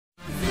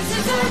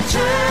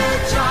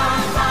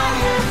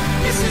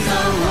is the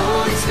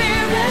Holy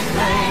Spirit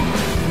flame.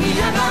 We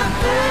have our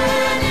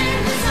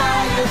burning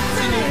desire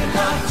to live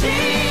up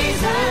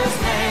Jesus'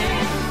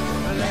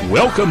 name.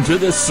 Welcome to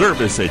this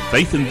service at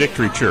Faith and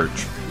Victory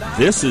Church.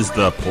 This is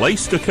the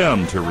place to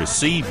come to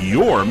receive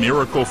your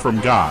miracle from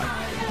God.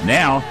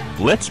 Now,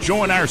 let's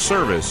join our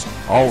service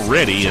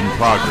already in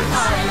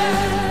progress.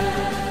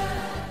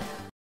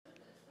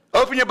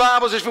 Open your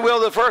Bibles, if you will,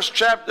 the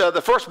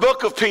first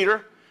book of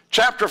Peter,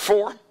 chapter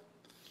 4,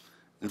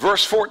 and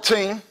verse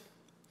 14.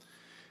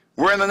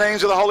 We're in the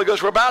names of the Holy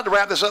Ghost. We're about to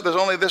wrap this up. There's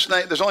only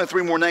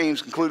 3 more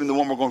names, including the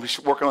one we're going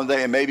to be working on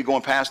today, and maybe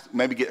going past,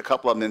 maybe get a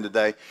couple of them in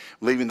today.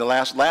 Leaving the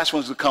last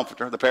one's the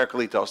Comforter, the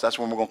Parakletos. That's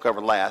the one we're going to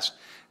cover last,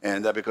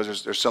 and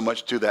because there's so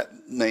much to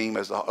that name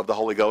of the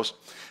Holy Ghost.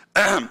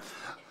 But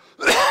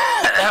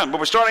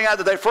we're starting out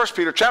today, 1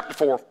 Peter chapter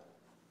 4,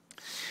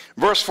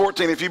 verse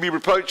 14. If you be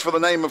reproached for the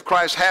name of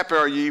Christ, happy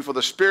are ye, for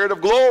the Spirit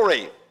of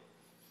glory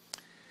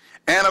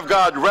and of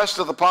God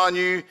resteth upon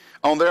you.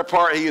 On their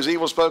part he is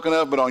evil spoken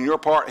of, but on your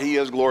part he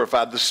is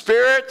glorified. The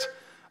Spirit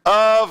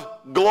of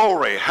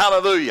glory.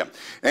 Hallelujah.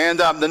 And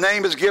the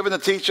name is given to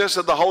teach us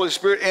that the Holy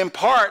Spirit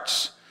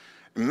imparts,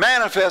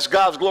 manifests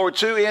God's glory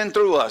to and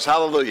through us.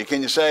 Hallelujah.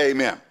 Can you say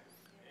amen? Amen.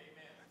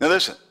 Now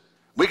listen,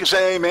 we can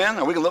say amen,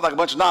 or we can look like a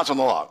bunch of knots on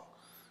the log.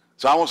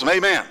 So I want some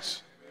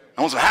amens.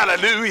 I want some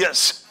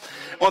hallelujahs.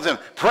 I want some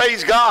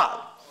praise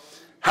God.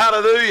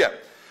 Hallelujah.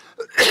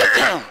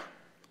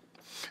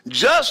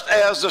 Just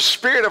as the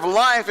Spirit of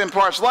life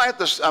imparts life,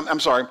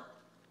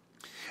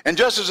 and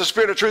just as the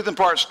Spirit of truth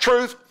imparts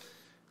truth,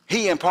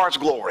 he imparts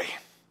glory.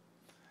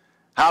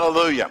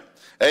 Hallelujah.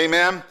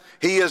 Amen.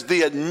 He is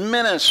the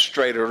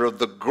administrator of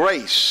the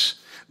grace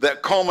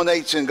that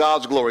culminates in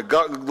God's glory.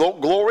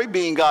 Glory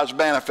being God's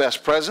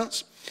manifest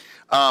presence.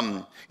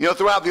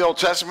 Throughout the Old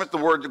Testament, the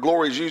word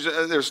glory is used.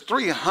 There's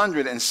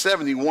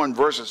 371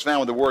 verses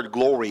found with the word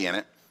glory in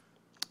it.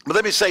 But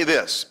let me say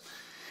this.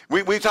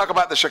 We talk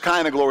about the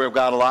Shekinah glory of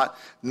God a lot.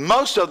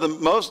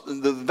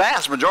 The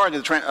vast majority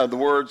of the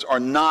words are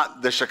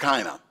not the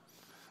Shekinah.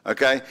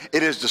 Okay?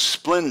 It is the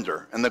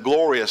splendor and the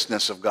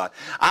gloriousness of God.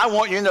 I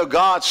want you to know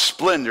God's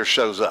splendor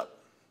shows up.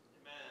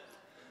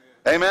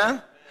 Amen?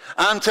 Amen?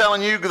 I'm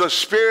telling you, the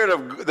Spirit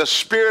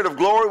of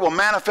glory will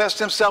manifest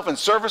himself in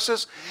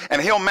services,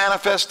 and he'll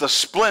manifest the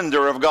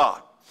splendor of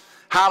God.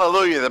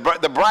 Hallelujah. The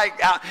bright,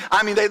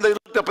 they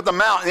looked up at the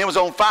mountain, it was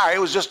on fire.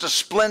 It was just the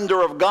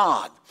splendor of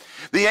God.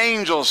 The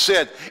angels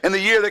said, in the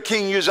year that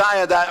King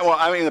Uzziah died,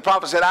 the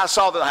prophet said, I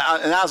saw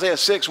in Isaiah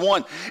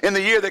 6:1, in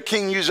the year that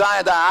King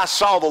Uzziah died, I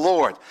saw the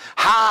Lord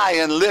high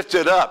and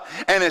lifted up,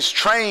 and his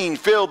train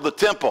filled the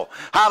temple.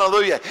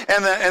 Hallelujah.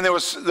 And there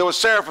was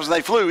seraphims, and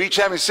they flew, each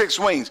having 6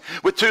 wings.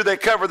 With 2 they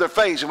covered their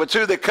face, and with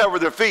 2 they covered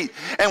their feet,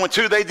 and with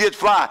 2 they did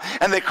fly.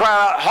 And they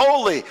cried out,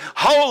 Holy,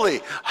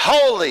 holy,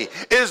 holy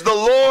is the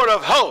Lord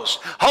of hosts.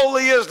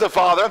 Holy is the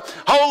Father,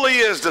 holy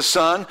is the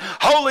Son,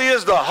 holy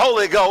is the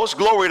Holy Ghost.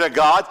 Glory to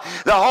God.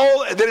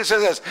 Then it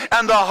says this,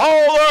 and the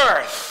whole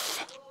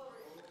earth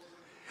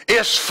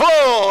is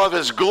full of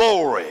his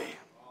glory,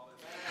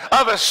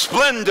 of his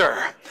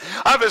splendor,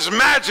 of his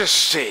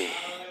majesty.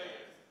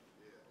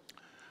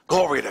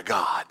 Glory to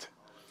God.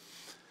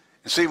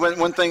 And see,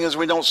 one thing is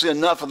we don't see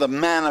enough of the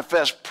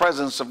manifest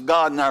presence of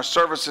God in our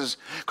services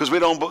because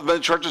the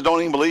churches don't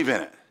even believe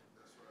in it.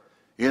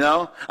 You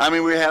know?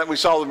 We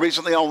saw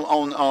recently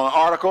on an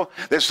article,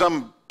 there's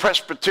some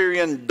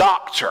Presbyterian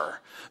doctor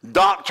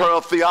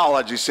of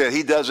theology said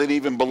he doesn't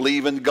even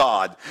believe in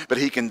God, but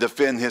he can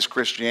defend his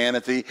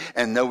Christianity,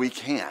 and no, he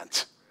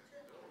can't.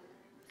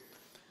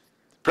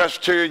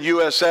 Presbyterian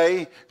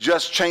USA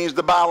just changed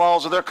the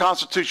bylaws of their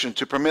constitution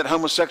to permit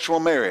homosexual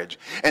marriage,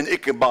 and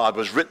Ichabod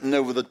was written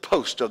over the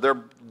post of their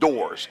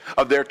doors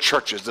of their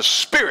churches. The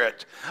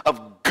Spirit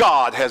of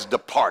God has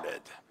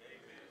departed.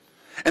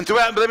 And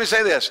throughout, but let me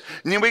say this.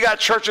 We got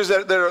churches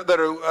that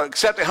are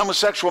accepting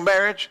homosexual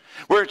marriage.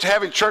 We're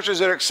having churches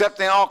that are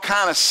accepting all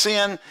kind of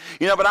sin.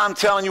 But I'm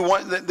telling you,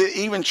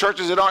 even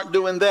churches that aren't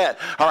doing that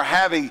are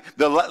having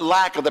the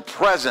lack of the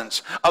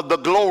presence of the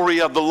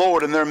glory of the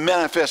Lord in their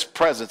manifest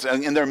presence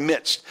in their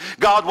midst.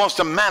 God wants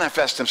to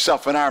manifest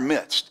himself in our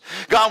midst.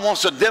 God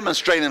wants to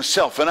demonstrate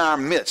himself in our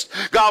midst.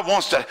 God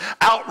wants to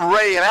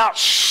outray and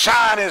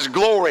outshine his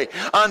glory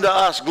unto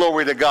us.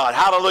 Glory to God.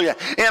 Hallelujah.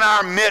 In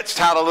our midst.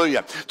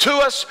 Hallelujah. To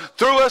us,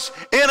 through us,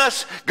 in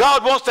us,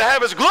 God wants to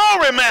have his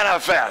glory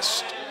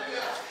manifest.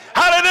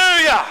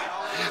 Hallelujah.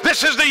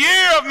 This is the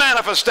year of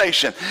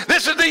manifestation.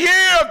 This is the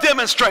year of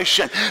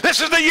demonstration.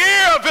 This is the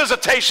year of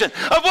visitation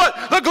of what?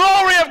 The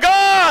glory of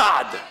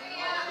God.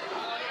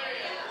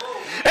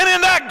 And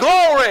in that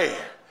glory,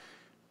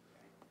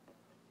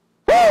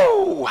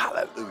 woo,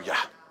 hallelujah.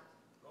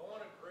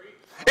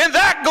 In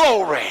that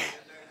glory,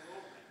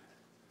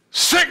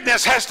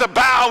 sickness has to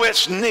bow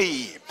its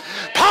knee.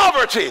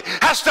 Poverty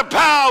has to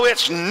bow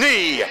its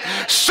knee.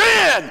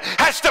 Sin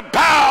has to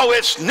bow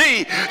its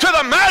knee to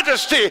the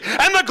majesty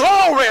and the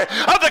glory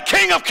of the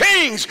King of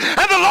Kings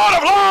and the Lord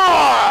of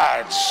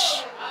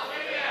Lords.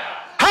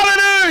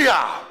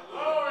 Hallelujah.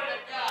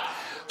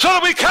 So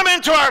that we come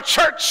into our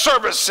church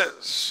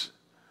services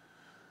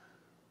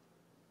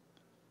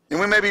And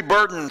we may be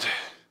burdened.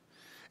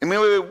 And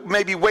we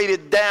may be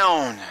weighted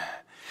down.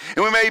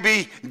 And we may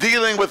be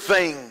dealing with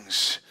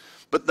things.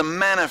 But the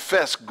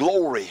manifest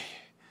glory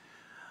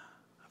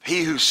of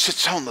he who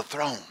sits on the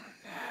throne,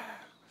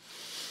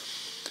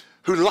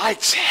 who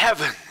lights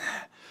heaven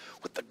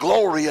with the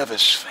glory of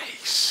his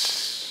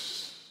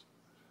face,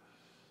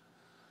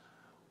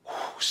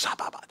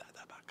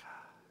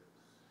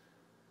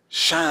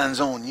 shines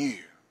on you,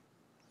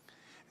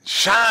 and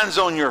shines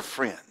on your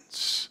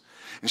friends,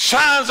 and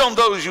shines on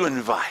those you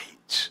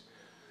invite.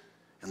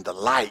 And the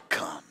light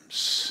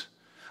comes.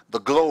 The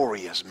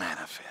glory is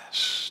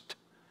manifest.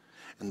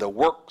 And the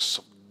works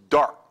of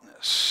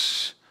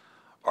darkness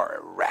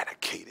are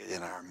eradicated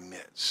in our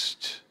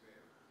midst.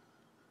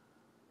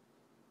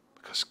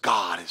 Because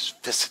God has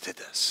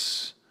visited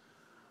us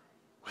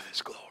with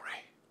his glory.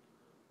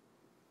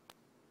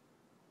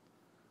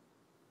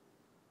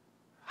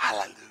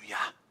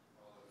 Hallelujah.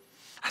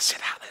 I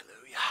said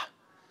hallelujah.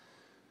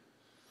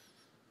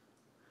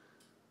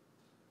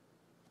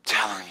 I'm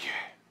telling you,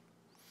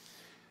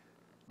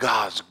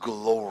 God's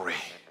glory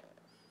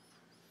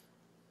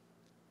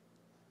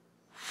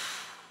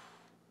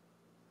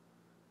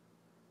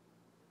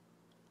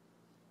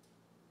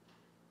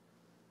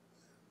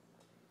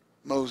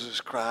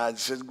Moses cried,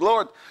 said,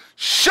 Lord,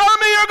 show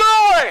me your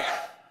glory.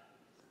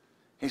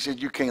 He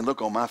said, you can't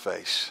look on my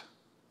face.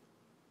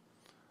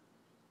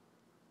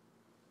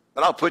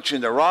 But I'll put you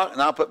in the rock,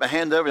 and I'll put my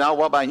hand over, and I'll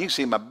walk by, and you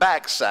see my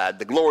backside.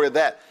 The glory of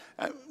that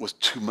was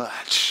too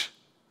much.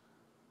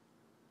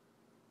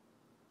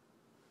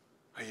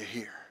 Are you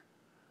here?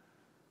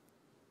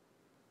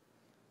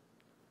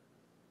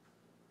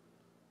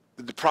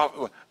 The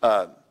prophet,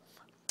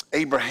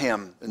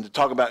 Abraham, and to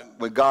talk about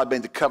when God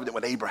made the covenant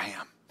with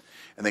Abraham.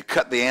 And they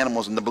cut the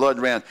animals and the blood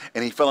ran,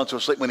 and he fell into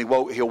a sleep. When he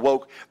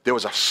awoke, there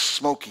was a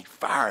smoky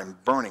fire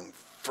and burning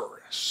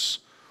furnace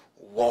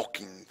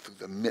walking through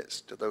the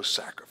midst of those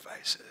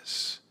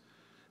sacrifices.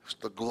 It was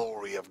the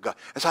glory of God.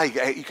 That's how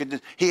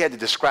he had to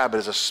describe it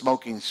as a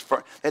smoking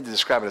furnace. He had to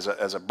describe it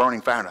as a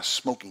burning fire and a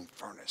smoking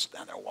furnace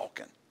down there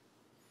walking.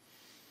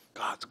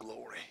 God's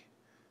glory.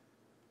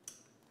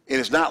 It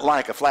is not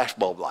like a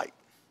flashbulb light.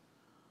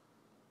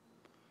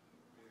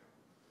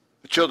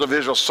 The children of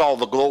Israel saw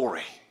the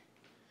glory.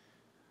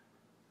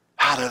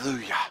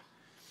 Hallelujah.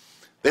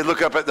 They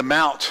look up at the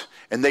mount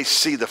and they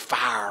see the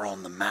fire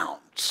on the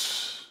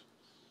mount.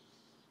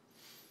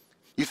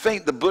 You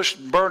think the bush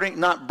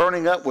not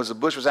burning up, was the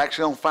bush was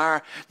actually on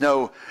fire?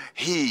 No,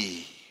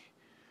 he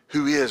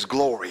who is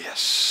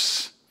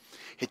glorious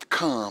had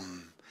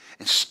come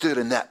and stood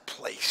in that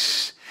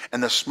place.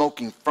 And the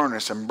smoking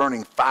furnace and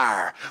burning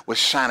fire was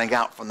shining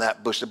out from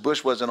that bush. The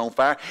bush wasn't on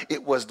fire.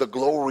 It was the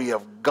glory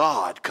of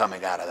God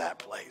coming out of that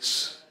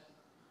place.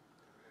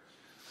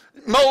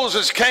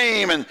 Moses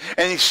came and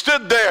he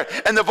stood there,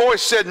 and the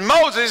voice said,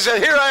 Moses, he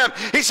said, here I am.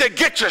 He said,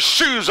 get your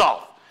shoes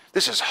off.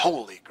 This is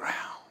holy ground.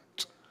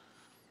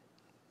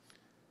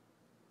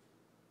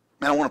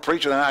 Man, I want to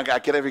preach, and I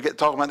can't ever get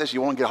talking about this.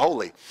 You want to get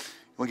holy. You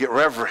want to get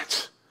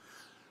reverent.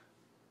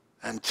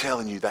 I'm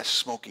telling you, that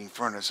smoking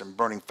furnace and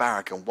burning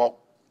fire can walk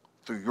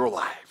through your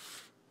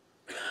life.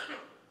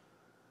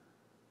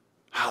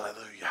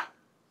 Hallelujah.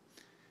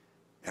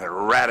 And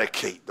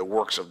eradicate the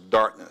works of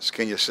darkness.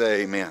 Can you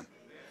say amen?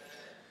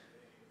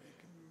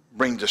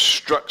 Bring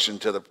destruction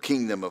to the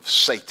kingdom of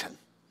Satan.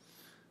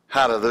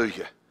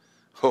 Hallelujah.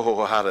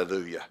 Oh,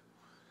 hallelujah.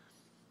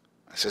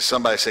 I said,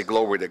 somebody say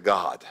glory to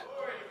God.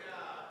 Glory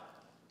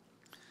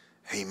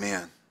to God.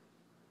 Amen.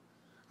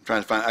 I'm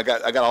trying to find, I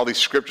got all these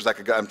scriptures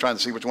I'm trying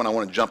to see which one I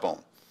want to jump on.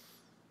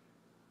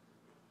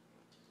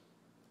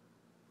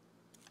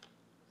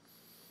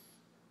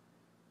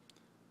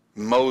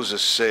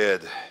 Moses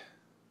said,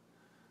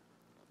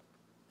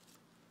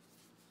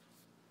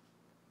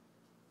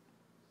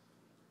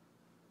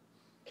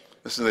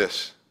 listen to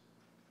this.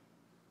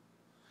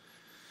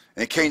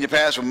 And it came to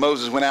pass when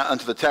Moses went out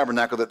unto the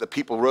tabernacle that the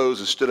people rose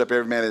and stood up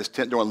every man at his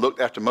tent door and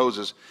looked after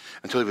Moses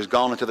until he was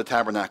gone into the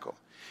tabernacle.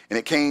 And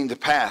it came to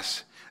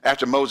pass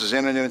after Moses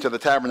entered into the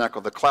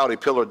tabernacle, the cloudy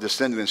pillar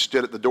descended and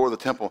stood at the door of the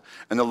temple,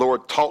 and the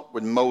Lord talked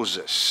with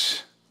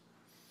Moses.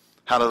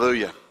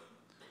 Hallelujah.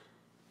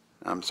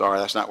 I'm sorry,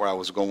 that's not where I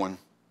was going.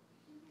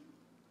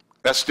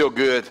 That's still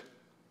good.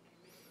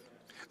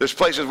 There's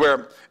places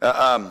where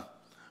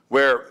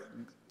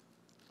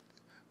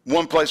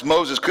one place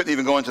Moses couldn't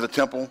even go into the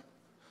temple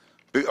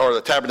or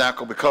the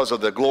tabernacle because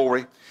of the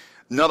glory.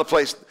 Another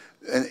place,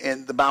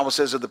 and the Bible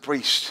says of the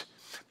priest,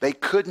 they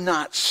could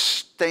not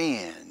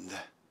stand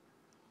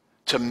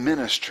to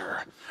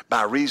minister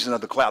by reason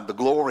of the cloud. The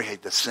glory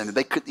had descended.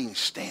 They couldn't even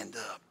stand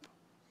up.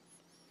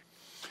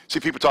 See,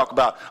 people talk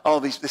about,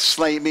 this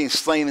being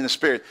slain in the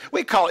Spirit.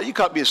 We call it, you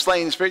call it being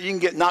slain in the Spirit. You can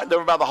get knocked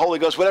over by the Holy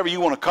Ghost, whatever you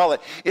want to call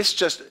it. It's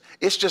just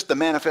the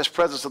manifest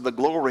presence of the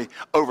glory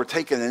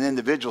overtaking an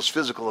individual's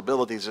physical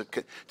abilities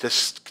to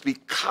be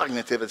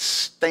cognitive and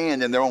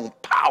stand in their own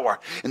power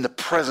in the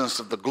presence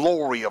of the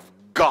glory of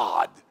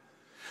God.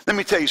 Let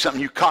me tell you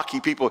something, you cocky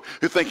people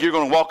who think you're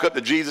going to walk up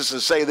to Jesus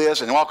and say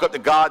this and walk up to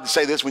God and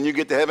say this when you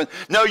get to heaven.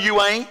 No,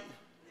 you ain't.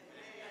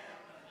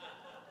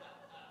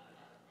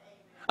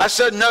 I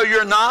said, no,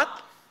 you're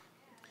not.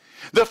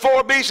 The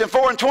 4 beasts and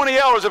 4 and 20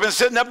 elders have been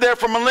sitting up there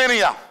for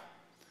millennia.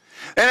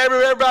 And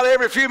everybody,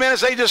 every few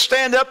minutes, they just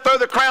stand up, throw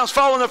their crowns,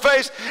 fall on their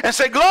face, and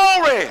say,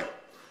 glory,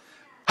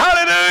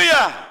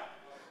 hallelujah.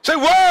 Say,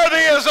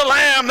 worthy is the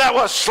Lamb that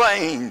was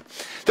slain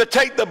to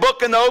take the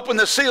book and to open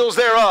the seals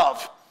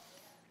thereof.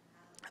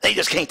 They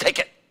just can't take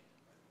it.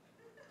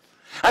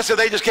 I said,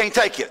 they just can't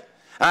take it.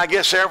 And I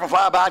guess Sarah will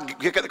fly by,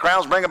 kick at the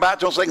crowns, bring them back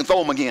to them so they can throw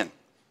them again.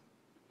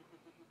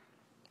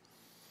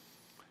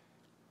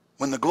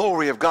 When the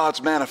glory of God's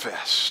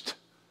manifest,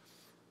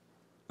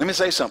 let me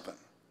say something.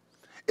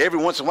 Every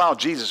once in a while,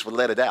 Jesus would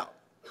let it out.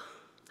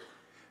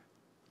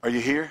 Are you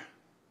here?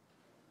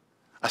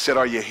 I said,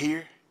 are you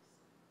here?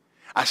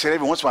 I said,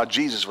 every once in a while,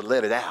 Jesus would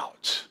let it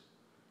out.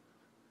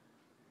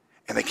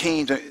 And they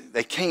came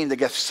to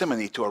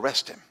Gethsemane to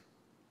arrest him.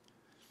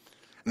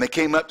 And they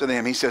came up to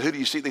them. He said, who do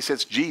you seek? They said,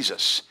 it's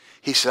Jesus.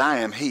 He said, I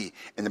am he.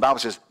 And the Bible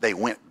says they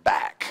went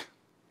back.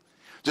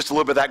 Just a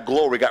little bit of that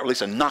glory got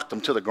released and knocked them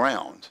to the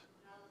ground.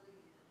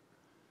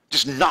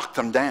 Just knocked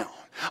them down.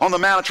 On the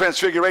Mount of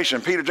Transfiguration,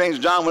 Peter, James,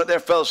 and John went there,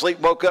 fell asleep,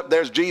 woke up.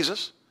 There's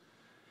Jesus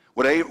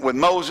with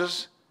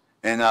Moses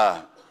and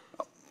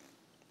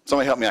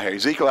somebody help me out here.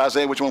 Ezekiel,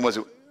 Isaiah, which one was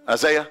it?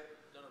 Isaiah?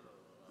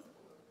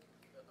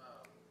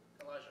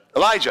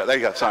 Elijah. There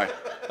you go. Sorry,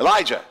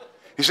 Elijah.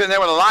 He's sitting there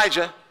with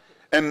Elijah,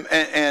 and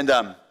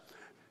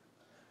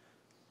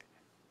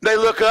they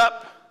look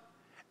up,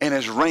 and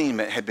his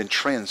raiment had been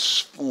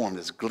transformed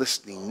as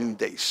glistening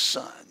noonday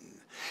sun.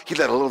 He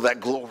let a little of that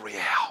glory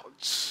out.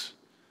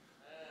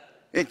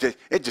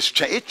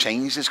 It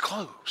changed his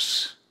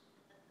clothes.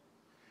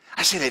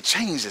 I said it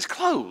changed his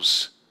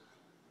clothes.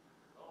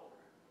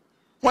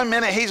 One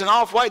minute he's in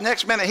off-white,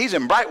 next minute he's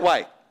in bright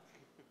white.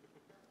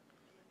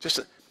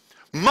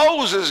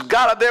 Moses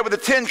got up there with the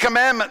 10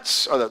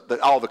 commandments, or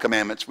all the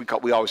commandments.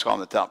 We always call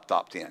them the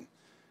top 10.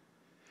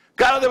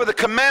 Got up there with the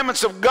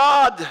commandments of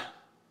God.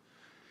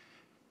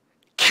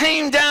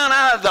 Came down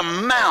out of the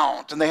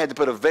mount, and they had to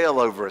put a veil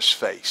over his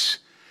face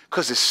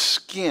because his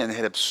skin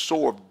had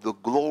absorbed the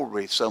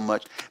glory so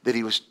much that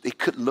he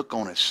couldn't look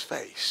on his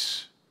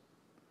face.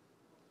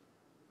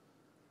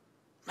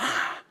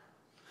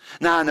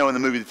 Now I know in the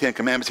movie The 10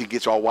 Commandments he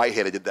gets all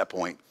white-headed at that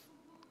point.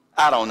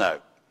 I don't know.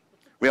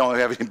 We don't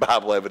have any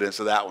Bible evidence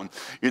of that one.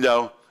 You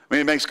know, I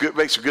mean, it makes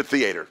for good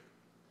theater.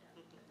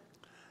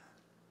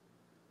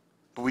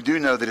 But we do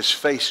know that his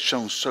face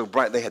shone so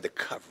bright they had to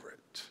cover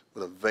it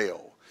with a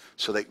veil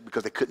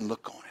because they couldn't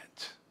look on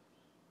it.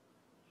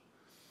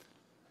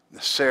 And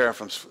the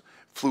seraphims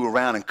flew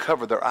around and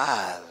covered their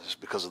eyes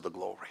because of the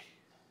glory.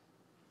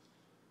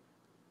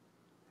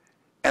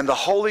 And the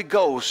Holy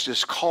Ghost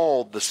is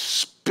called the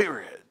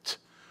Spirit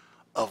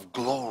of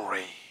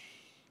glory.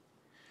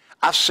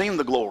 I've seen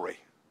the glory.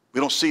 We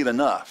don't see it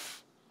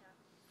enough.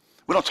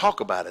 We don't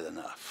talk about it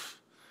enough.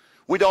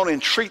 We don't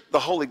entreat the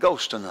Holy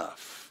Ghost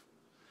enough.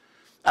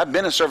 I've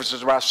been in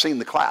services where I've seen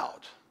the cloud.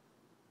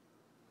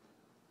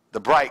 The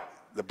bright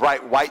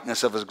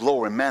whiteness of his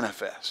glory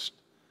manifest.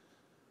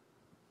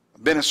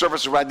 I've been in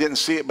services where I didn't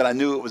see it, but I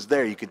knew it was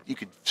there. You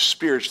could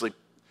spiritually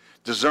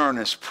discern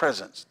his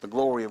presence, the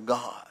glory of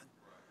God.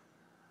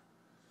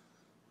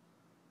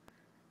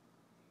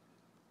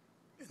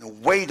 And the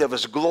weight of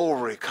his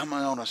glory coming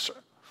on us.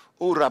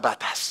 The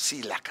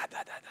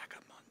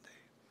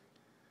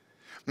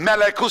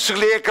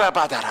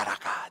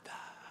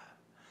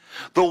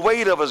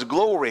weight of his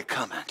glory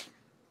coming.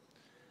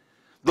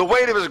 The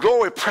weight of his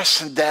glory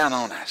pressing down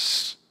on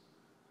us.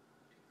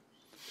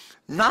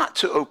 Not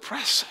to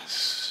oppress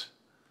us,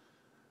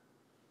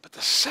 but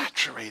to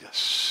saturate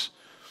us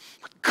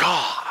with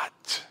God.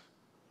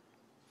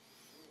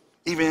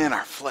 Even in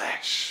our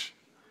flesh.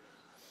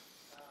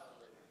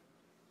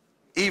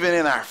 Even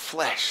in our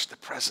flesh, the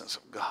presence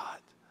of God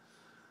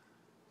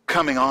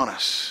coming on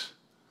us.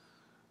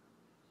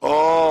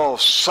 Oh,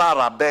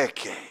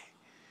 Sarabeke.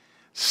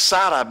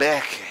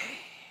 Sarabeke.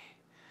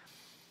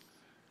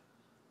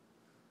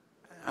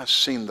 I've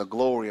seen the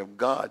glory of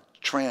God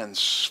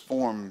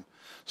transform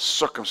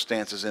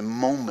circumstances in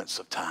moments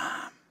of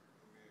time.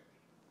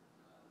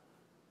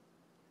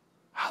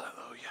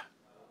 Hallelujah.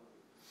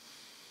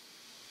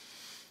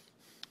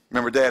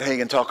 Remember Dad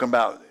Hagin talking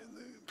about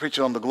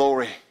preaching on the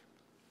glory?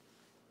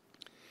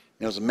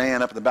 There was a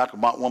man up in the back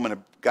of a woman who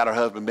got her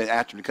husband, been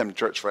after him to come to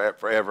church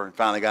forever, and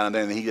finally got in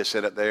there, and he just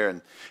sat up there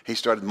and he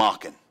started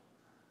mocking.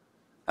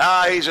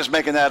 He's just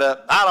making that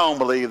up. I don't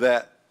believe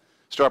that.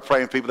 Start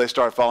praying for people, they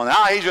start falling.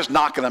 He's just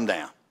knocking them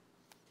down.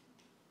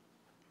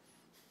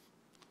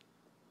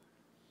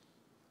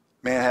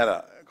 Man had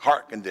a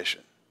heart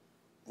condition.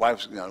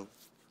 Wife's,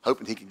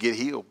 hoping he could get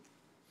healed.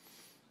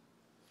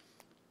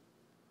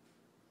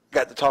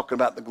 Got to talking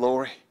about the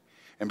glory,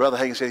 and Brother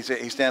Hagin said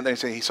he standing there and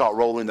said he saw it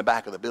roll in the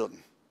back of the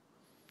building.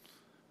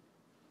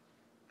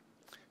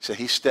 He said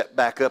he stepped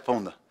back up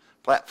on the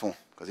platform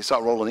because he saw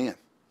it rolling in. And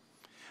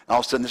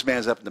all of a sudden, this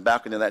man's up in the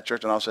balcony of that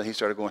church, and all of a sudden he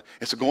started going,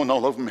 it's going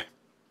all over me.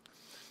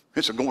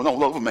 It's going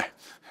all over me.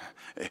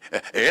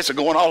 It's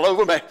going all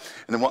over me.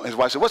 And then his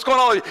wife said, what's going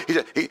on? He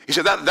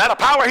said, that a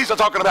power he's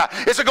talking about.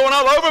 It's going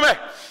all over me.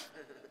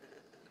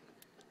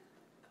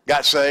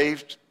 Got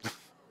saved.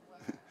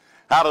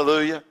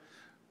 Hallelujah.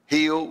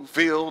 Healed,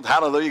 filled.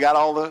 Hallelujah. Got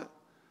all the,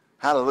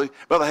 hallelujah.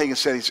 Brother Hagin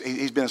said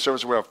he's been in a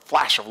service where a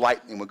flash of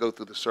lightning would go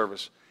through the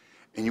service.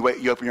 And you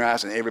open your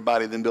eyes and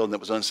everybody in the building that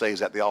was unsaved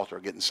is at the altar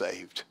getting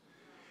saved.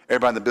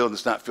 Everybody in the building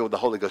that's not filled with the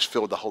Holy Ghost,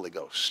 filled with the Holy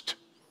Ghost.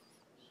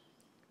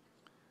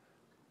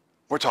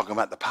 We're talking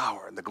about the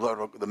power and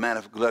the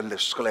manifest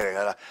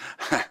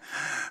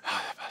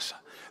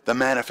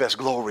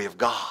glory of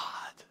God.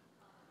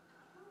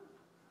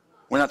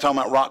 We're not talking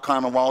about rock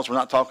climbing walls. We're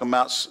not talking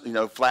about,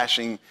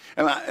 flashing.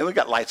 And we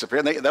got lights up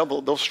here. They'll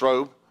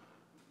strobe.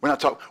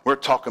 We're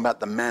talking about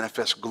the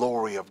manifest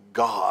glory of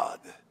God,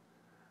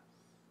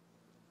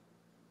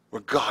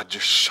 where God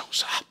just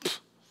shows up.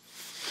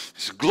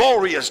 His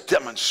glory is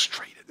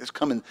demonstrated. It's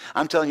coming.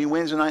 I'm telling you,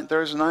 Wednesday night and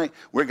Thursday night,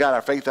 we've got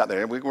our faith out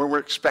there. We're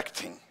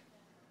expecting.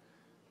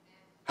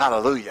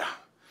 Hallelujah.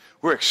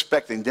 We're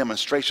expecting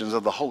demonstrations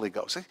of the Holy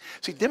Ghost.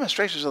 See,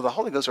 demonstrations of the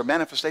Holy Ghost are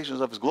manifestations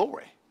of his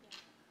glory.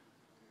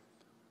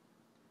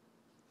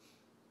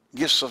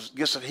 Gifts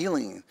of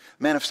healing,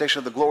 manifestation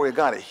of the glory of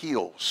God. It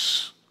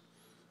heals.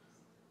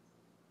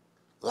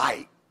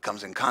 Light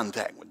comes in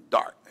contact with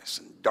darkness,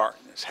 and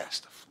darkness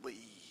has to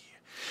flee.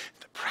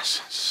 The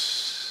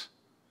presence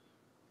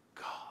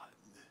of God,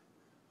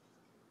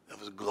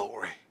 of his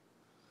glory.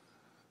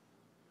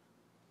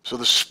 So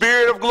the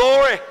Spirit of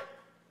glory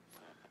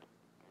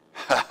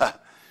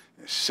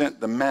sent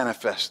the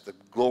manifest, the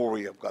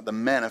glory of God, the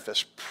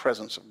manifest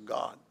presence of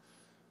God.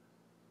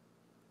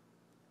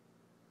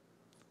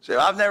 So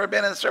I've never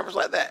been in a service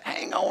like that.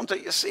 Hang on to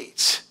your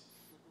seats.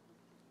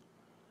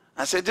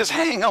 I said, just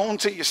hang on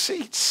to your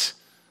seats.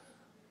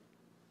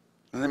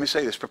 And let me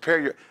say this,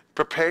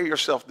 prepare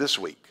yourself this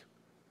week.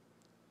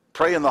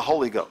 Pray in the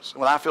Holy Ghost.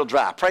 When I feel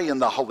dry, pray in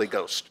the Holy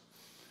Ghost.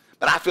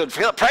 But I feel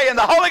pray in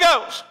the Holy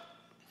Ghost.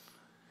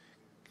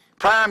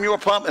 Prime your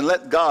pump and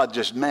let God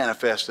just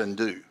manifest and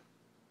do.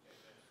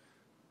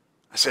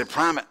 I said,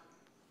 prime it.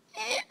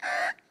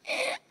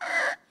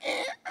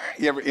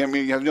 You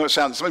know what it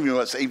sounds, some of you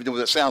know even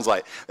what it sounds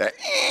like.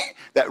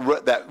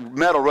 That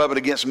metal rubbing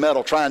against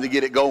metal trying to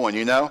get it going,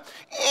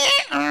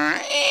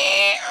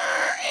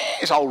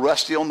 It's all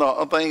rusty on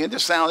the thing. It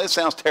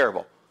sounds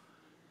terrible.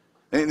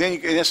 And then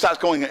it starts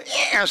going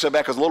so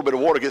back because a little bit of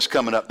water gets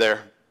coming up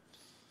there.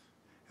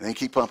 And then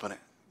keep pumping it.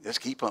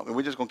 Just keep pumping.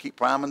 We're just going to keep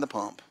priming the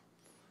pump.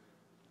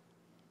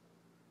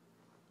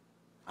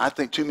 I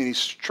think too many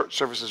church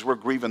services we're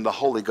grieving the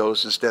Holy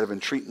Ghost instead of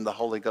entreating the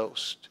Holy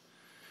Ghost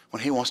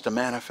when he wants to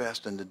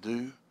manifest and to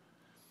do.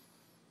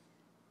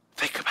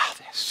 Think about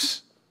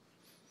this.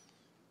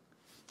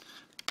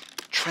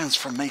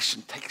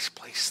 Transformation takes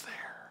place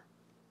there.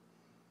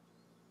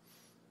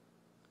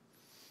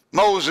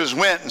 Moses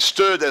went and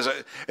stood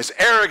as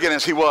arrogant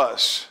as he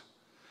was.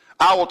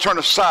 I will turn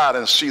aside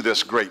and see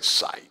this great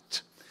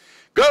sight.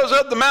 Goes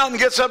up the mountain,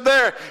 gets up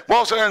there,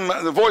 walks there, and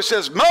the voice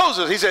says,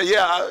 Moses. He said,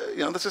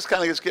 yeah, let's just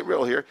kind of get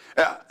real here.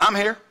 I'm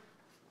here.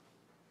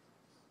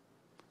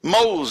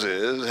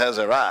 Moses has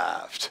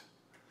arrived.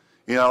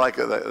 Like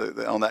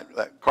on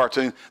that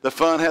cartoon, the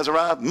fun has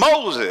arrived.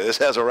 Moses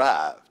has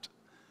arrived.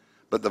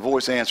 But the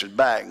voice answered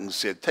back and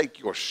said, take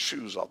your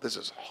shoes off. This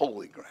is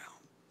holy ground.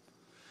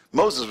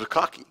 Moses was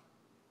cocky.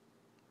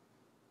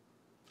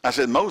 I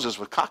said, Moses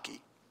was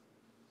cocky.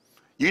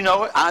 You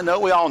know it. I know.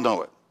 We all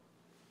know it.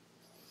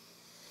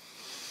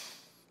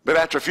 But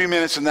after a few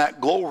minutes in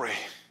that glory,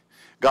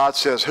 God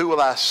says, who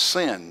will I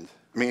send?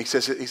 He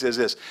says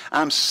this,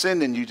 I'm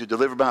sending you to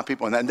deliver my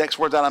people. And that next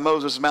word out of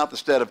Moses' mouth,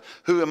 instead of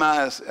who am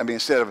I,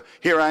 instead of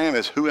here I am,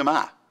 is who am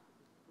I?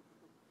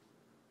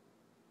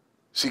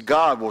 See,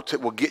 God will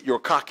get your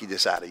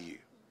cockiness out of you.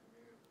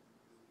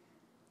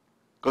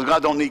 Because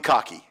God don't need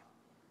cocky.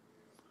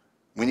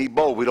 We need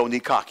bold. We don't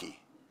need cocky.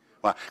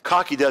 Well,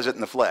 cocky does it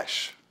in the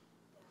flesh.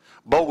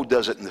 Bold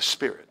does it in the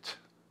spirit.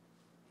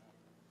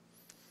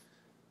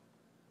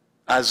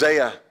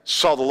 Isaiah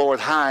saw the Lord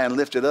high and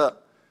lifted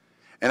up.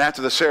 And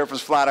after the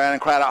seraphims flied around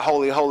and cried out,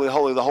 holy, holy,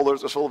 holy, the whole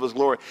earth is full of his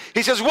glory.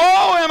 He says, woe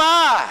am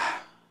I,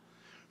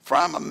 for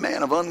I'm a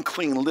man of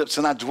unclean lips,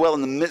 and I dwell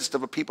in the midst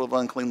of a people of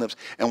unclean lips.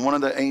 And one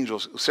of the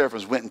angels,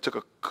 seraphims, went and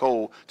took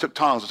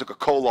tongs and took a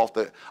coal off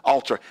the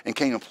altar and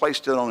came and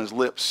placed it on his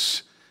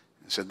lips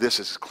and said, this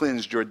has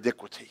cleansed your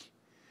iniquity.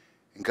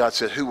 And God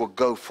said, who will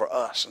go for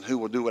us and who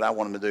will do what I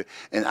want him to do?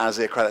 And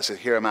Isaiah cried out and said,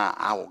 here am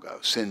I will go,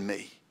 send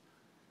me.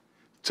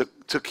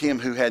 Took him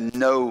who had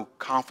no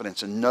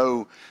confidence and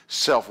no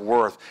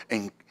self-worth,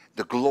 and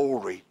the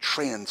glory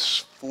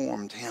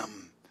transformed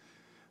him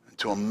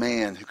into a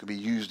man who could be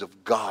used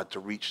of God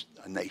to reach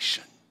a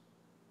nation.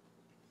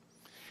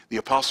 The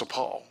Apostle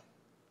Paul,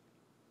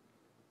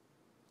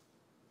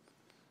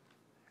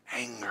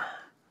 anger,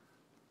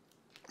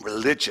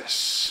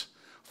 religious,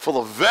 full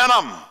of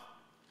venom,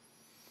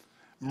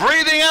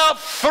 breathing out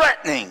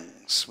threatenings,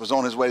 was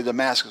on his way to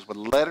Damascus with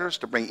letters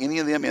to bring any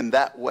of them in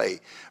that way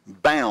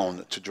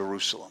bound to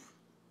Jerusalem.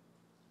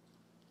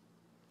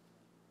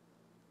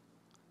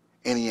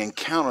 and he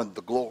encountered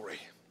the glory.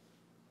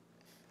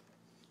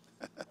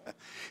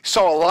 He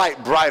saw a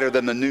light brighter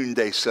than the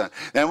noonday sun.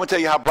 Now I'm going to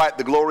tell you how bright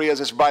the glory is.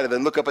 It's brighter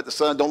than look up at the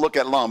sun. Don't look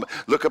at it long, but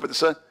look up at the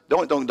sun.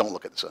 Don't look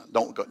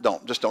at the sun.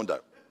 Just don't do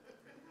it.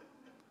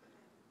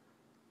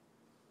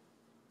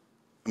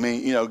 I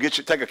mean, you know,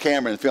 take a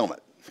camera and film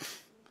it.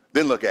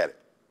 Then look at it.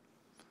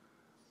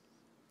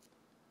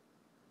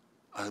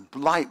 A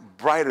light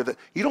brighter than,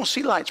 you don't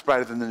see lights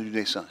brighter than the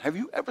noonday sun. Have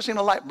you ever seen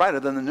a light brighter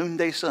than the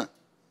noonday sun?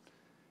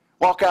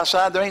 Walk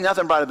outside, there ain't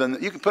nothing brighter than,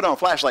 you can put on a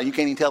flashlight, you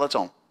can't even tell it's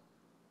on.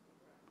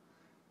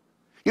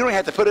 You don't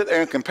have to put it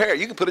there and compare it.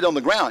 You can put it on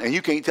the ground and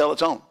you can't tell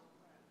it's on.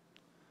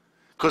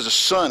 Because the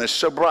sun is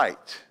so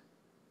bright.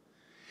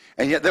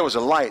 And yet there was a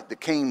light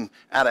that came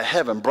out of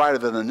heaven brighter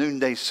than the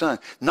noonday sun,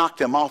 knocked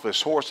him off his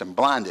horse and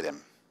blinded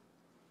him.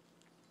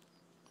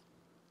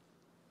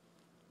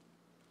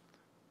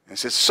 And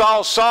said,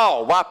 Saul,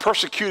 Saul, why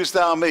persecutest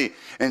thou me?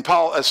 And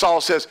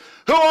Saul says,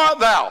 who art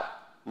thou,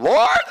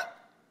 Lord?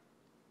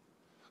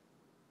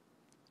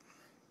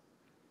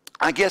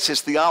 I guess his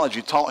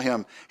theology taught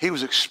him he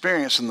was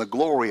experiencing the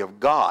glory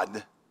of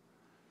God.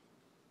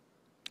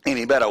 And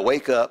he better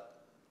wake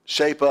up,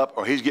 shape up,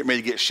 or he's getting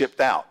ready to get shipped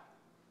out.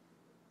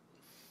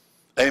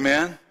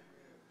 Amen?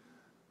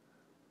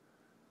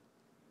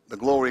 The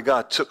glory of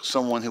God took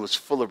someone who was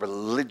full of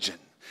religion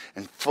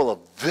and full of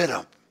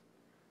venom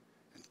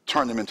and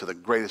turned him into the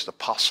greatest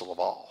apostle of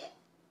all.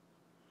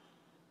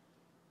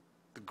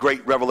 The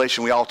great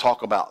revelation we all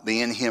talk about,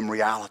 the in him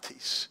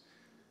realities,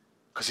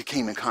 because he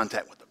came in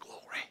contact with the glory.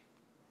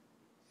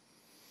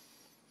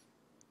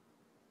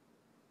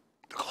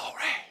 The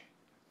glory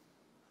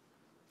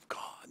of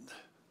God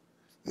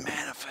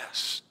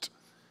manifest.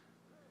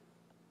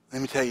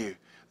 Let me tell you,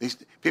 these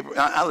people,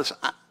 listen,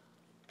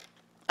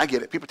 I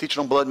get it. People teach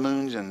on blood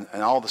moons and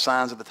all the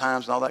signs of the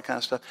times and all that kind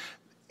of stuff.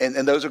 And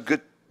those are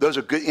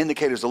good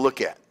indicators to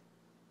look at.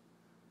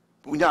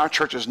 But we know our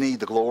churches need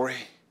the glory.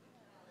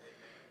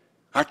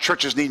 Our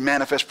churches need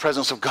manifest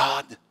presence of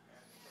God.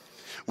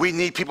 We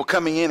need people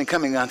coming in and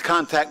coming in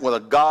contact with a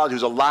God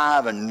who's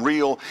alive and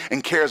real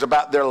and cares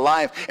about their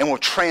life and will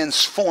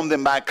transform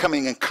them by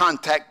coming in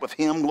contact with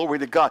him. Glory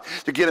to God.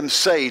 To get them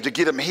saved, to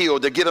get them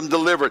healed, to get them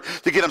delivered,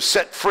 to get them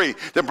set free,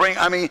 to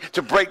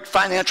break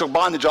financial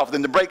bondage off of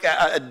them, to break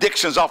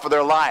addictions off of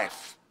their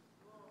life.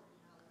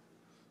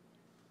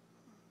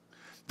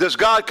 Does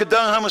God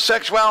condone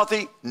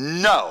homosexuality?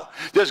 No.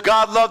 Does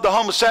God love the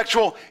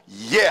homosexual?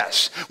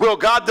 Yes. Will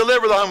God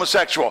deliver the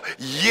homosexual?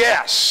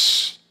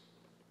 Yes.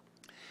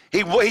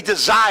 He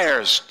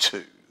desires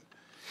to.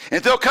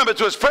 And they'll come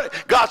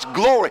into God's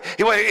glory.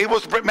 He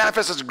wants to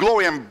manifest his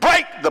glory and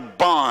break the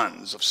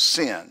bonds of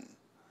sin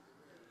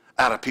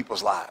out of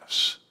people's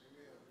lives.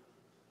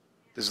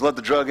 Does he love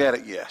the drug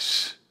addict?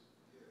 Yes.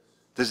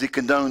 Does he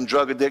condone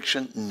drug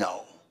addiction?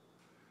 No.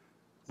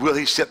 Will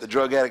he set the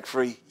drug addict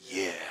free?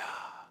 Yeah.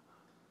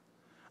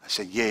 I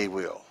said, yeah, he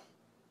will.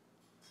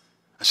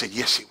 I said,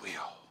 yes, he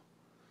will.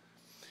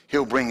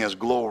 He'll bring his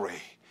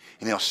glory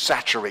and he'll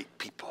saturate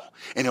people.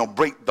 And he'll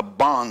break the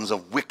bonds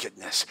of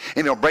wickedness.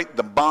 And he'll break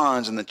the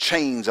bonds and the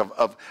chains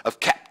of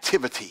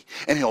captivity.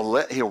 And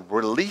he'll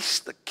release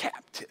the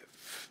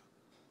captive.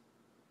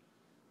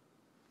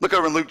 Look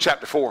over in Luke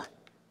chapter 4.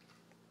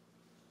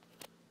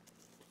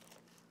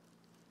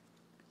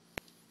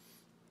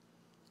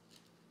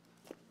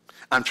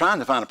 I'm trying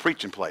to find a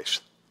preaching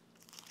place.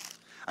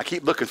 I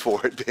keep looking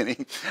for it, Benny.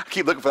 I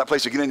keep looking for that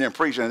place to get in there and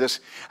preach. And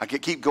I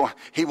keep going.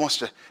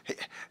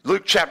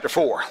 Luke chapter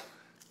 4.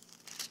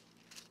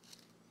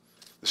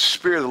 The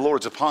Spirit of the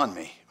Lord is upon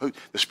me.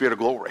 The Spirit of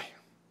glory.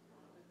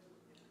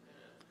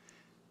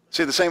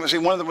 See,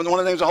 one of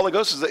the names of the Holy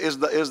Ghost is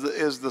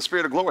the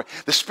Spirit of glory.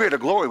 The Spirit of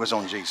glory was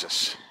on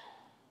Jesus.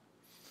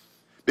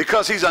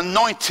 Because he's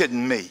anointed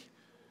me.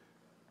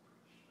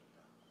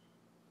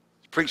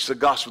 Preach the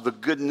gospel, the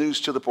good news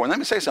to the poor. And let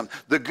me say something.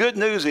 The good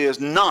news is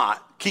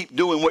not keep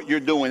doing what you're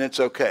doing, it's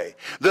okay.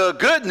 The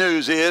good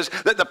news is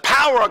that the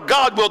power of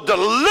God will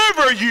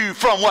deliver you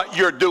from what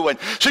you're doing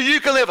so you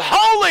can live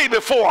holy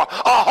before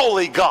a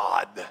holy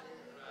God.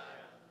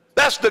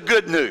 That's the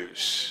good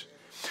news.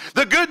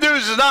 The good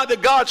news is not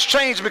that God's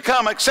changed to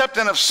become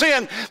accepting of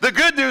sin. The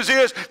good news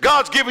is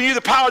God's given you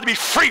the power to be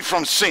free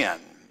from sin.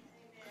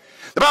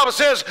 The Bible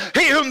says,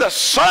 he whom the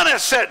Son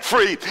has set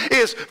free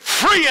is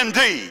free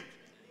indeed.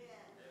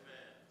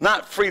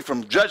 Not free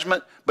from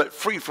judgment, but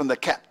free from the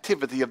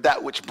captivity of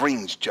that which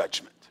brings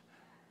judgment.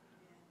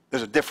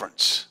 There's a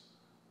difference.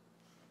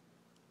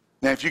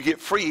 Now, if you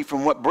get free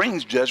from what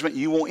brings judgment,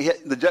 you won't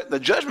hit, the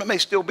judgment may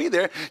still be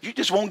there, you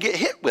just won't get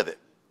hit with it.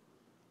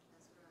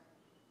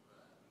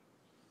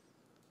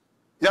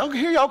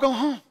 Y'all go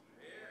home.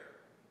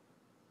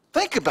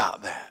 Think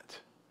about that.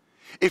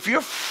 If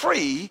you're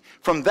free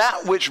from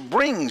that which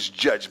brings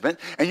judgment,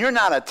 and you're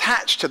not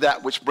attached to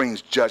that which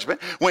brings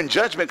judgment, when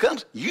judgment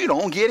comes, you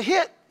don't get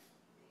hit.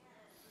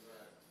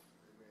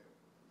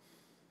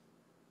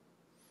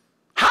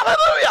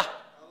 Hallelujah.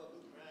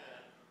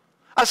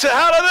 I said,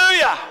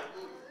 hallelujah.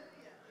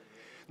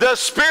 The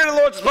Spirit of the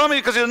Lord is upon me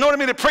because he anointed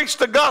me to preach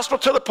the gospel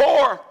to the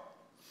poor.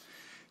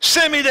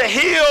 Send me to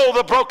heal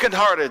the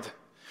brokenhearted,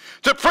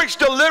 to preach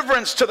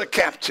deliverance to the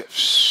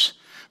captives,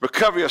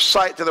 recovery of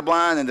sight to the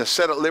blind, and to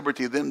set at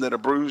liberty them that are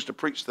bruised, to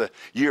preach the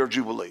year of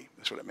Jubilee.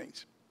 That's what it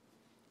means.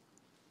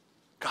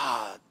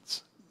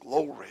 God's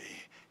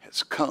glory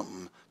has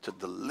come to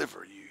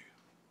deliver you.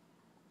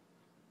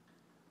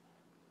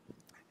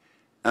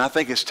 And I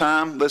think it's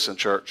time, listen,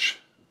 church,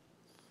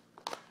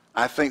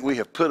 I think we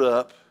have put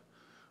up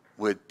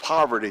with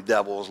poverty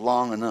devils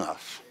long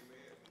enough.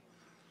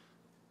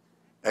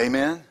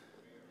 Amen?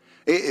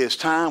 It is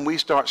time we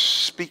start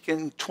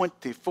speaking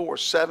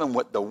 24/7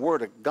 what the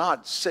Word of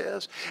God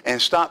says,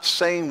 and stop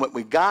saying what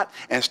we got,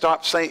 and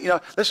stop saying,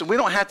 listen, we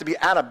don't have to be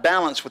out of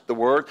balance with the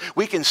Word.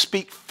 We can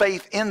speak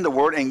faith in the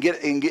Word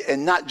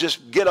and not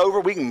just get over.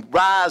 We can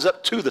rise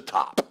up to the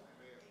top.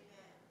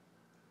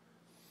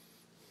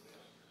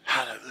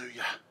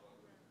 Hallelujah.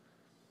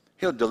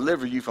 He'll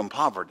deliver you from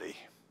poverty.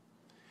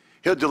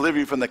 He'll deliver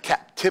you from the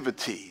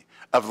captivity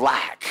of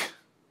lack.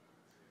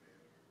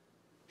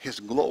 His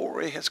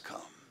glory has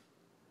come.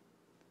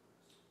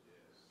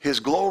 His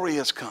glory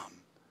has come.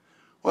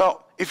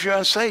 Well, if you're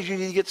unsaved, you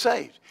need to get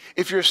saved.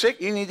 If you're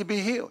sick, you need to be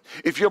healed.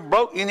 If you're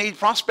broke, you need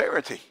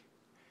prosperity.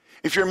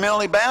 If you're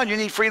mentally bound, you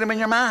need freedom in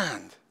your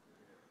mind.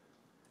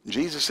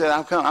 Jesus said,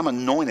 I'm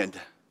anointed.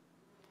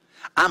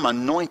 I'm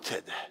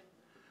anointed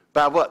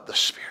by what? The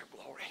Spirit of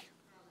glory.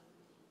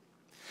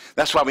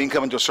 That's why we can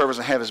come into a service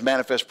and have His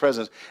manifest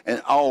presence,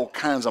 and all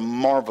kinds of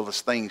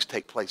marvelous things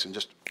take place, and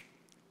just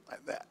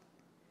like that.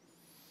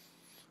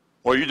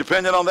 Well, are you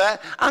dependent on that?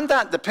 I'm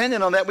not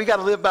dependent on that. We got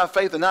to live by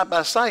faith and not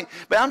by sight.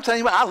 But I'm telling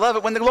you what, I love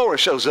it when the glory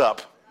shows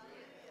up.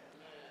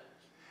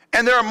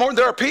 And there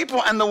are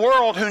people in the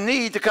world who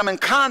need to come in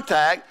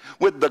contact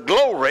with the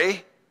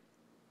glory.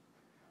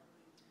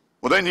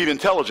 Well, they need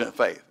intelligent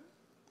faith.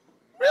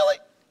 Really?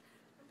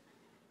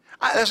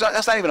 That's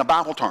not even a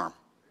Bible term.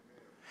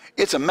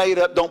 It's a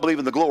made-up, don't believe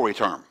in the glory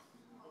term.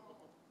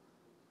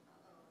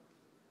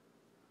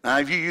 Now,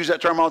 if you use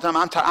that term all the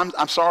time,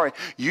 I'm sorry.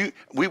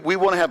 We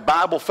want to have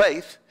Bible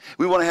faith.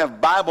 We want to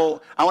have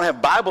Bible. I want to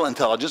have Bible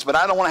intelligence, but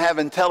I don't want to have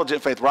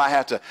intelligent faith where I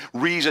have to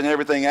reason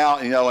everything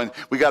out, and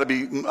we got to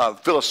be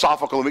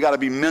philosophical, and we got to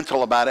be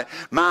mental about it.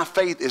 My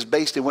faith is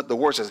based in what the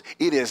Word says.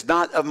 It is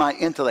not of my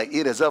intellect.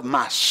 It is of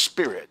my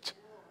spirit.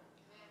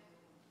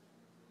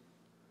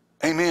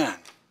 Amen.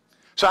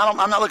 So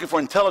I'm not looking for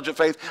intelligent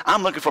faith.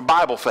 I'm looking for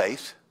Bible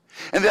faith.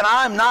 And then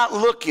I'm not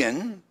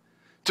looking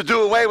to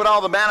do away with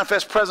all the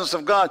manifest presence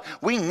of God.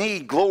 We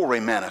need glory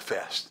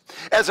manifest.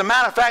 As a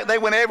matter of fact, they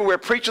went everywhere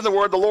preaching the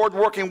Word, the Lord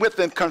working with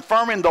them,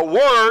 confirming the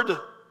Word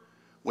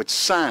with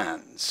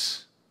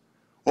signs.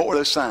 What were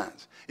those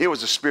signs? It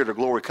was the Spirit of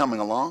glory coming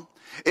along.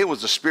 It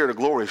was the Spirit of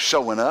glory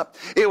showing up.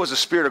 It was the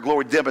Spirit of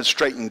glory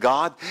demonstrating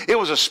God. It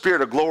was a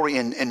Spirit of glory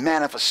in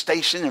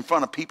manifestation in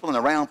front of people and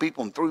around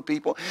people and through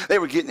people. They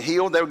were getting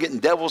healed. They were getting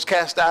devils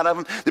cast out of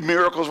them. The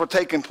miracles were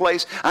taking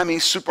place.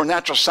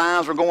 Supernatural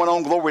signs were going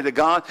on. Glory to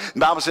God. The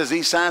Bible says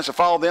these signs shall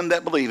follow them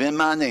that believe in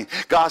my name.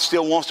 God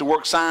still wants to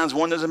work signs,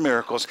 wonders, and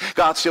miracles.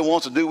 God still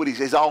wants to do what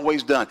He's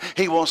always done.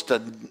 He wants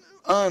to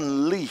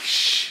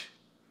unleash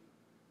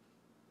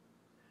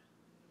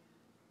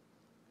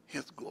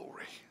His glory.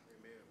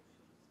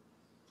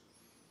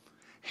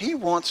 He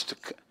wants to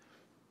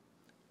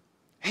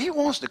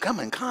come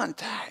in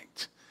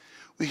contact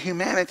with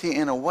humanity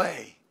in a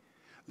way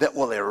that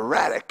will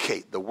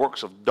eradicate the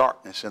works of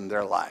darkness in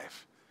their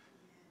life.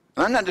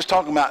 And I'm not just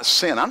talking about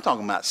sin. I'm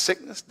talking about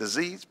sickness,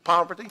 disease,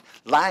 poverty,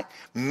 lack,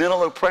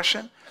 mental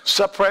oppression,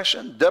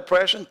 suppression,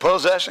 depression,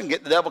 possession,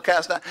 get the devil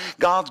cast out.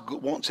 God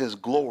wants His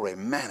glory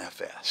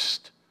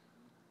manifest.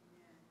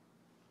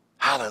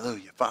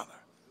 Hallelujah, Father.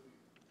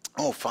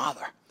 Oh,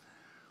 Father,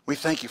 we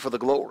thank You for the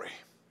glory.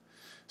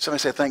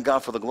 Somebody say, thank God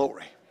for the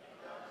glory.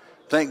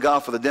 Thank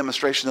God for the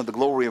demonstration of the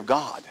glory of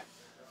God.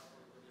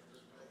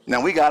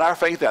 Now, we got our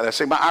faith out there.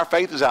 Say, our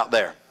faith is out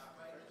there.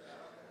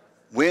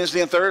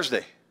 Wednesday and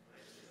Thursday.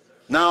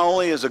 Not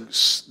only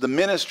is the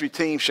ministry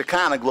team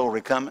Shekinah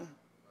glory coming.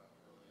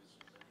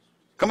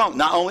 Come on.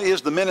 Not only is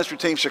the ministry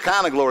team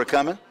Shekinah glory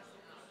coming,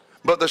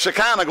 but the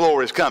Shekinah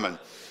glory is coming.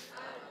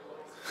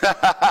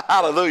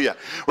 Hallelujah.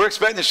 We're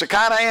expecting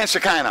Shekinah and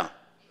Shekinah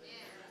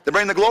to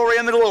bring the glory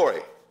and the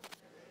glory.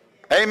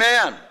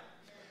 Amen.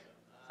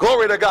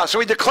 Glory to God. So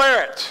we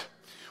declare it.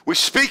 We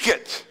speak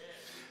it.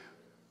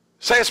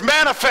 Say it's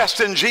manifest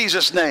in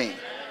Jesus' name.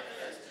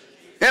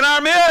 In our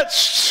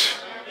midst.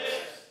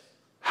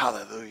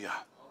 Hallelujah.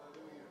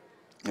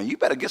 Now you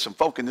better get some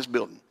folk in this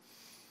building.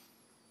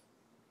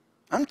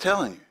 I'm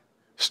telling you.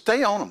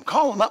 Stay on them.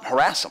 Call them up.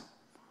 Harass them.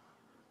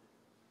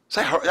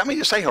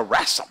 Just say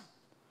harass them.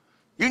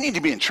 You need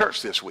to be in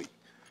church this week.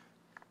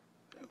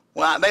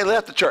 Well, they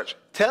left the church.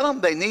 Tell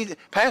them they need,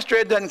 Pastor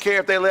Ed doesn't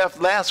care if they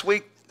left last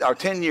week or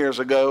 10 years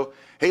ago.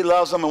 He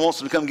loves them and wants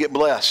them to come get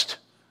blessed.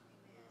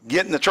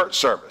 Get in the church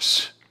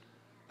service.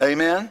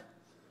 Amen?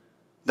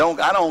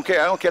 I don't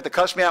care. I don't care if they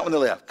cuss me out when they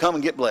left. Come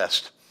and get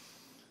blessed.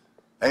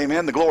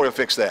 Amen? The glory will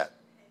fix that.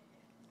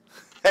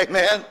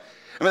 Amen?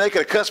 They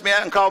could have cussed me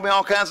out and called me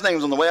all kinds of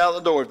names on the way out the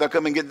door. If they'll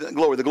come and get the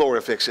glory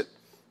will fix it.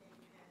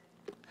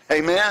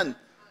 Amen.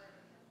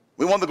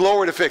 We want the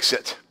glory to fix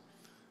it.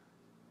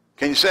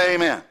 Can you say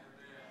amen?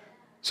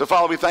 So,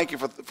 Father, we thank you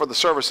for the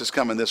services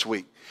coming this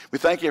week. We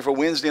thank you for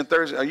Wednesday and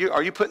Thursday.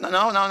 Are you putting,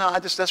 no,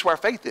 that's where our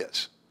faith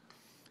is.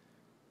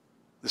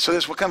 So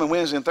this will come on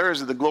Wednesday and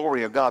Thursday, the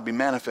glory of God be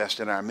manifest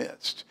in our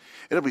midst.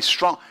 It'll be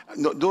strong.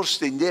 We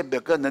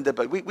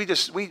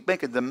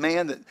make a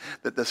demand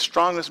that the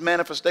strongest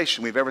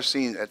manifestation we've ever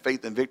seen at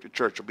Faith and Victory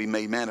Church will be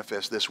made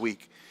manifest this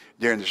week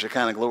during the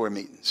Shekinah glory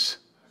meetings.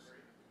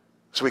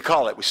 So we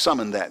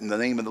summon that in the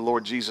name of the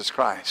Lord Jesus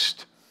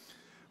Christ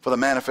for the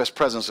manifest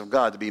presence of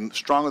God to be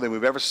stronger than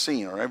we've ever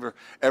seen or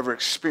ever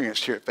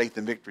experienced here at Faith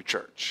and Victory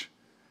Church.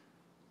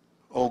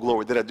 Oh,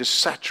 glory, that I just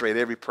saturate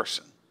every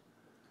person.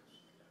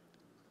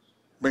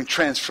 Bring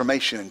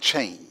transformation and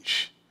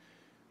change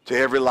to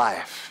every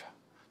life,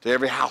 to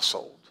every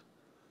household,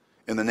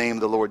 in the name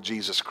of the Lord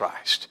Jesus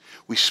Christ.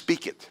 We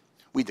speak it.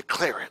 We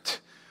declare it.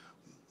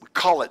 We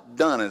call it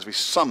done as we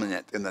summon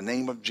it in the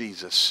name of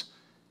Jesus.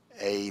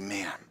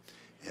 Amen.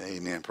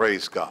 Amen.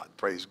 Praise God.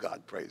 Praise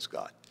God. Praise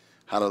God.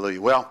 Hallelujah.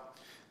 Well,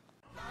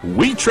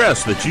 we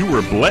trust that you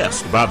were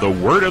blessed by the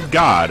Word of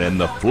God and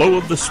the flow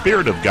of the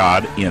Spirit of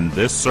God in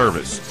this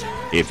service.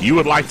 If you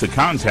would like to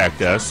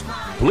contact us,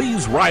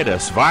 please write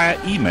us via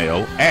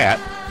email at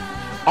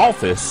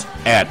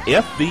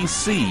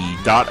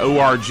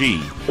office@fvc.org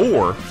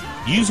or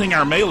using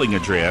our mailing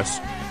address,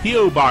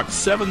 P.O. Box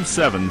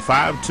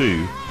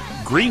 7752,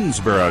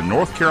 Greensboro,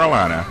 North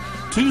Carolina,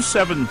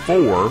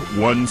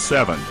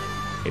 27417.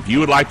 If you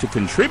would like to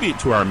contribute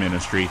to our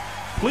ministry,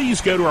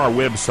 please go to our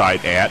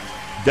website at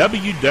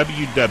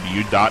www.fvc.org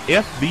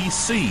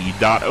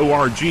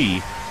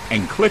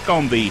and click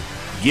on the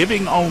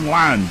Giving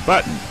Online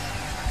button.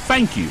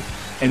 Thank you,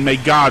 and may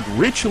God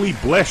richly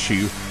bless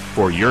you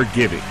for your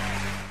giving.